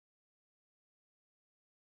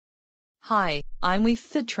Hi, I'm Wii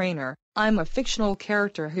Fit Trainer. I'm a fictional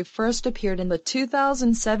character who first appeared in the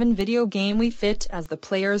 2007 video game Wii Fit as the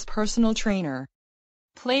player's personal trainer.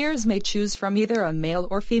 Players may choose from either a male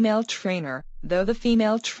or female trainer, though the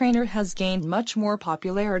female trainer has gained much more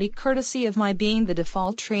popularity courtesy of my being the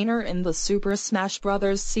default trainer in the Super Smash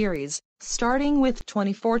Bros. Series, starting with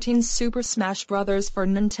 2014 Super Smash Bros. For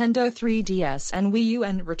Nintendo 3DS and Wii U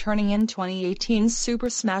and returning in 2018 Super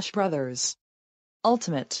Smash Bros.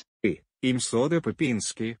 Ultimate. Им сода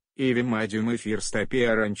по-пински, и вимадиум эфир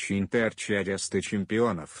стопиаранчи интерчадясты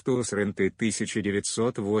чемпионов туз ренты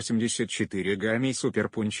 1984 гами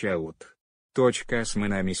суперпунчаут. Точка с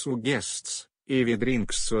манамису гестс, и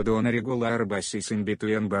видринкс содона регулар басис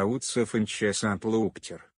инбитуен баутсов инчесант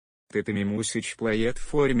луктер. Тетами мусич плает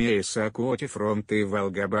форме эсакоти фронты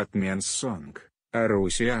Волгабат менс сонг, а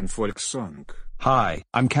русиан фольк сонг. Hi,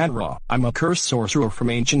 I'm Kadra. I'm a cursed sorcerer from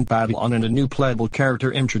Ancient Babylon and a new playable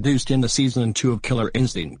character introduced in the Season 2 of Killer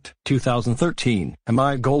Instinct 2013, and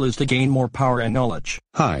my goal is to gain more power and knowledge.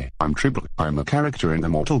 Hi, I'm Tribble. I'm a character in the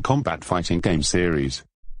Mortal Kombat fighting game series.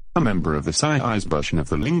 A member of the Psy-Eyes version of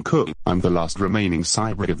the Ling Kuo. I'm the last remaining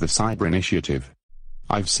Cyber of the Cyber Initiative.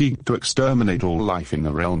 I've seeked to exterminate all life in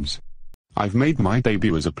the realms. I've made my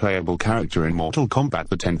debut as a playable character in Mortal Kombat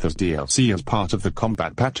the 10th as DLC as part of the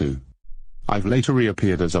Combat Patu. I've later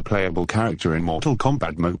reappeared as a playable character in Mortal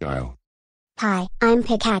Kombat Mobile. Hi, I'm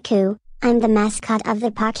Pikachu. I'm the mascot of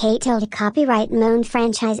the Pikachu copyright Moan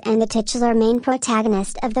franchise and the titular main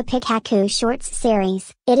protagonist of the Pikachu Shorts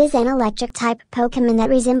series. It is an electric-type Pokemon that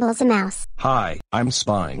resembles a mouse. Hi, I'm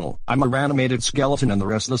Spinal. I'm a reanimated skeleton and the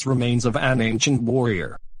restless remains of an ancient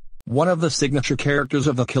warrior. One of the signature characters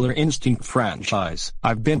of the Killer Instinct franchise.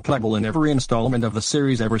 I've been playable in every installment of the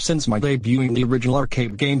series ever since my debut in the original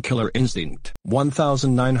arcade game Killer Instinct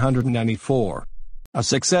 1994. A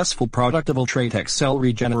successful product of Ultratech cell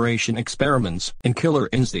regeneration experiments in Killer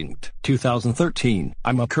Instinct 2013.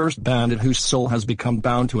 I'm a cursed bandit whose soul has become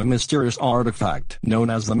bound to a mysterious artifact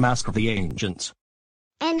known as the Mask of the Ancients.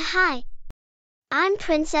 And hi, I'm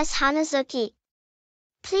Princess Hanazuki.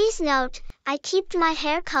 Please note, I keep my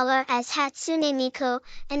hair color as Hatsune Miku,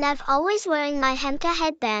 and I've always wearing my Hemka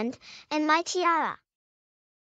headband, and my tiara.